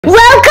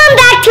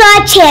to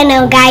our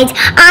channel, guys.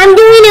 I'm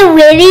doing a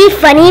really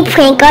funny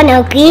prank on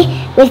Oakley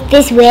with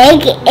this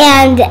wig,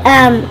 and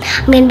I'm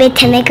gonna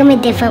pretend like I'm a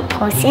different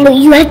person. But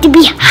you have to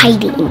be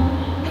hiding.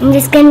 I'm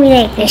just gonna be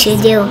like this. You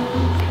should do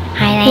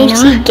highlighter.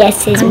 She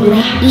guesses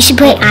me. You should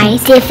put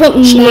different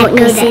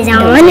necklaces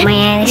on.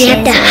 You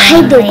have to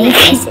hide the wig.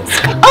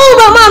 Oh,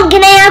 but Mom,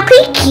 can I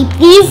actually keep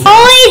these?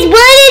 Always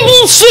wanted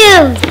these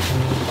shoes.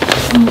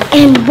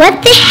 And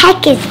what the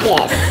heck is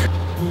this?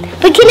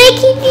 But can I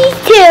keep these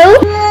too?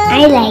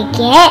 I like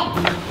it.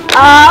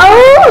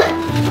 Oh!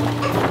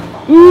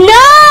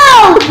 No!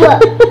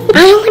 I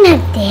don't want to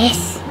have this.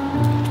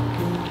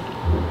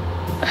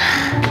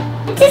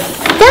 This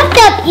stuff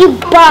that you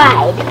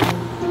bought.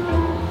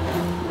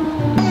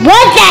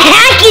 What the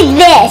heck is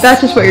this?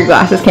 That's just what your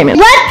glasses came in.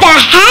 What the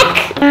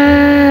heck?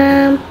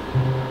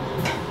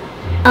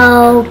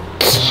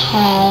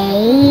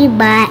 Okay,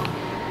 but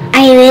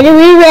I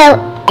literally will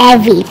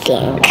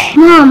everything.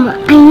 Mom, I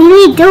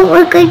really don't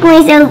look like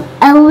myself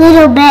a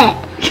little bit.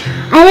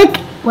 I look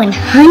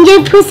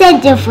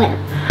 100% different.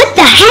 What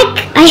the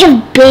heck? I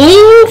have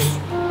bangs?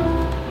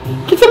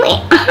 It's in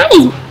my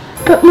eyes.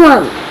 But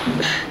Mom.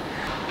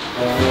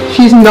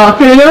 She's not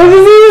gonna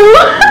notice you.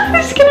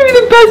 This is gonna be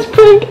the best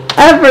prank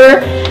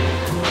ever.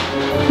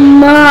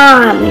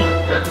 Mom,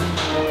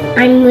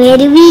 I'm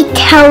literally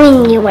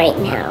telling you right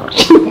now.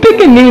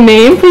 Pick a new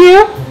name for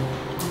you?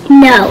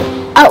 No.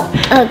 Oh,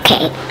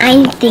 okay.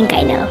 I think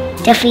I know.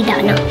 Jeffrey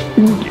Dahmer.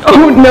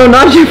 Oh, no,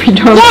 not Jeffrey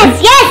Dahmer.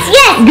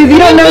 Yes! Because you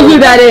don't know who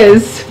that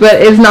is,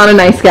 but is not a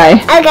nice guy.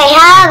 Okay,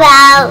 how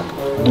about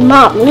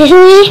Mom?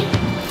 Literally?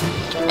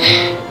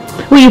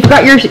 Well, you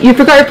forgot your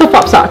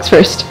flip-flop socks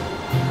first.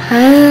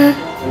 Huh?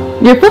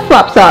 Your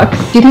flip-flop socks.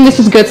 Do you think this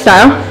is good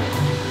style?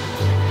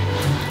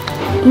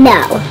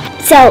 No.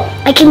 So,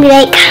 I can be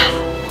like,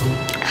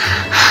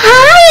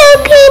 hi,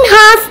 Oakley and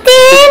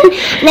Austin.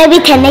 And I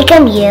pretend like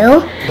I'm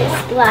you.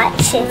 Just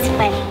watch, it's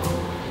funny.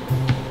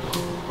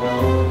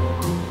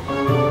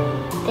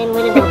 Then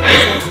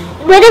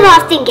what if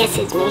Austin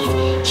guesses me?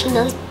 She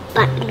knows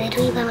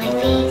literally by my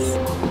face.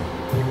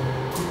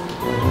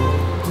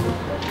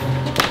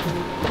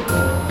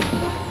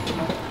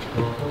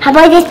 How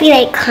about I just be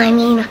like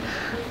climbing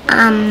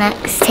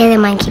next to the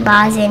monkey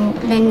bars, and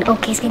then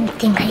Oakley's gonna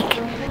think like.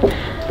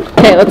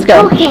 Okay, let's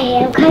go. Okay,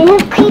 I'm kind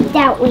of creeped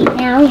out right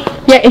now.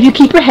 Yeah, if you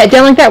keep your head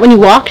down like that when you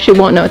walk, she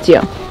won't know it's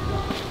you.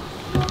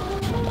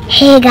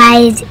 Hey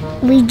guys,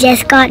 we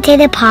just got to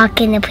the park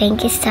and the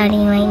prank is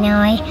starting right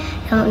now. I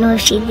don't know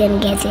if she's gonna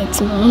guess it's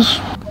me.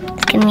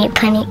 It's gonna be a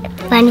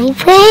funny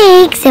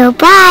prank, so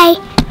bye.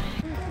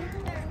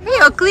 Hey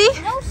Oakley.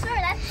 No sir,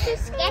 that's too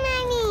scary.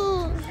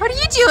 What are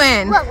you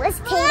doing? What was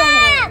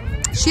Taytum?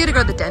 She had to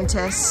go to the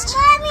dentist.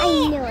 I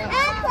knew it.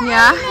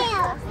 Yeah? You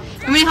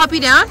want me to help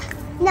you down?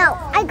 No,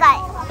 I got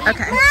it.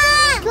 Okay.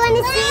 Mom, you want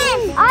to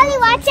see? Ollie,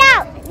 watch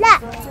out.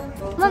 Look.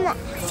 Mom, look.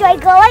 So I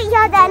go right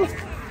here then.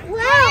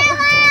 Wow.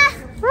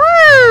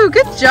 Woo,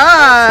 good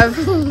job.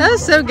 That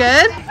was so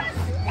good.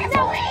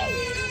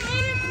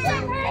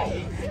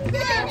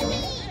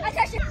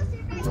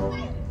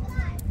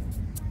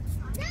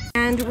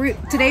 And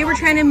today we're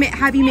trying to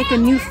have you make a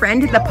new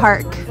friend at the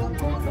park.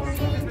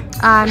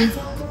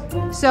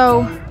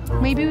 So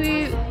maybe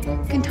we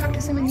can talk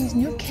to some of these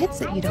new kids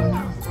that you don't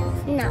know.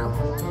 No.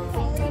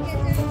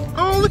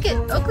 Oh, look at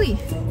Oakley.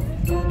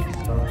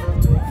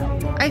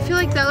 I feel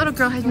like that little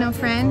girl has no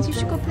friends. You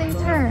should go play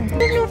with her. She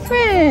has no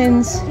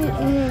friends.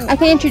 I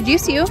can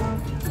introduce you.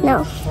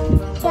 No.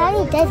 She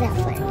already does have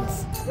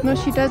friends. No,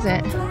 she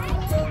doesn't.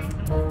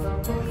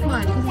 Come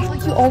on, because it's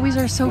like you always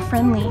are so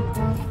friendly.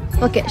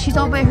 Look at, she's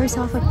all by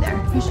herself up there.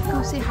 You should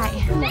go say hi.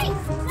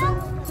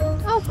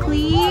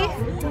 Oakley.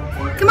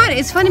 Come on,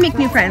 it's fun to make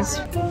new friends.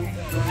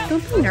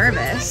 Don't be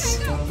nervous.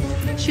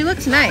 She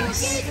looks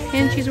nice,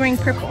 and she's wearing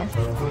purple.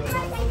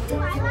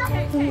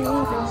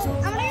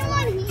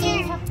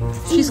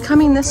 She's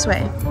coming this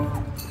way.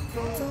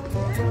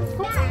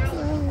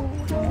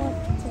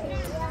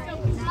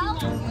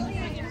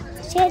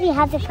 She already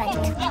has a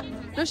friend.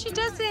 No, she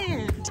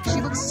doesn't.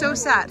 She looks so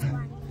sad.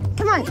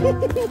 Come on.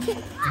 Come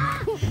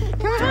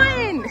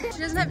on. She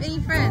doesn't have any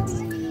friends.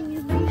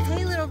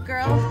 Hey, little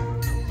girl.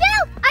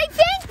 No, I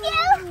thank you.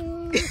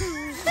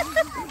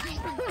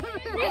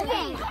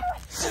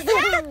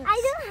 I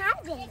don't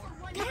have it.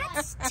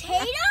 That's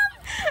Taytum?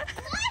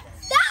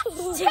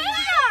 That's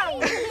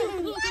Taytum!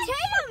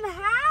 Taytum,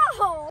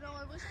 how?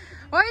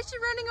 Why is she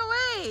running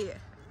away?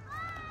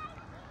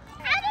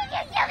 How did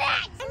you do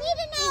that? I need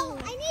to know.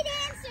 I need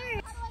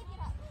answers.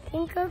 I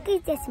think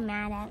Oakley's just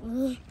mad at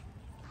me.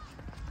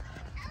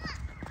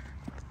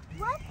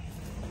 What?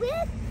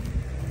 Where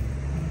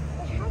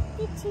the heck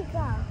did she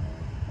go?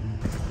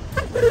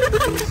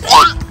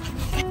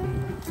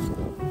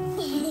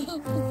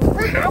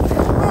 What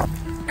happened?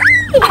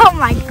 Oh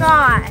my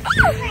gosh.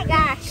 Oh my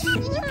gosh.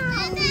 Did you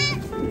plan that?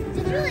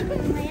 Did you like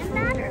plan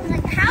that? Or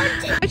like how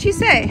did... What'd she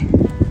say?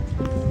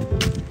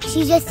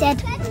 She just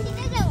said,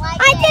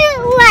 I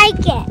didn't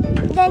like it.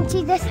 Then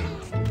she just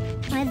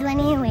was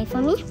running away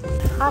from me.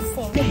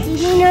 Austin, did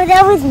you know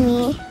that was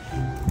me?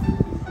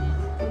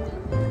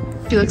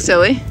 You look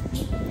silly.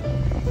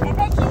 I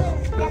bet you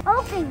was...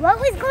 Okay, what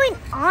was going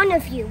on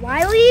with you?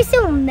 Why were you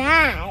so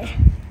mad?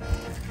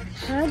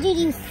 How did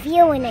you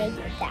feel when I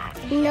did that?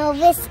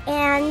 Nervous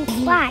and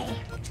why?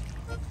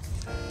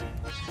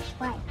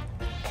 Why?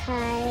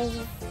 Because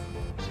it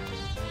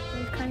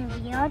was kind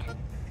of weird.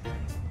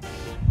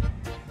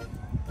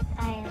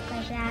 I look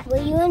like that. Were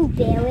you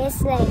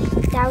embarrassed? Like,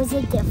 that was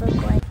a different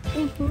one.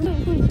 It was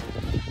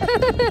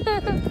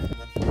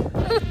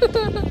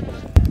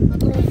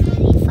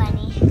really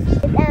funny.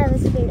 That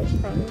was really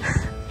funny.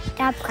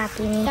 Stop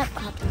copying me. Stop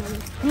copying me.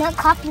 I'm not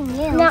copying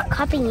you. I'm not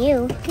copying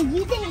you. Because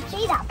you didn't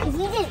say that. Because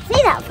you didn't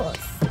say that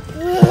first.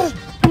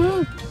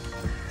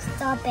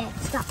 Stop it.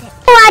 Stop it.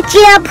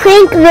 Watching a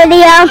prank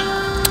video.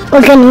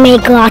 We're going to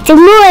make lots of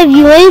more if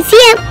you want to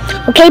see it.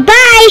 Okay,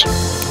 bye.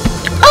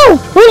 Oh,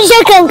 1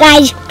 second,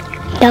 guys.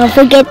 Don't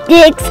forget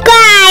to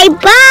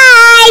subscribe.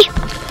 Bye.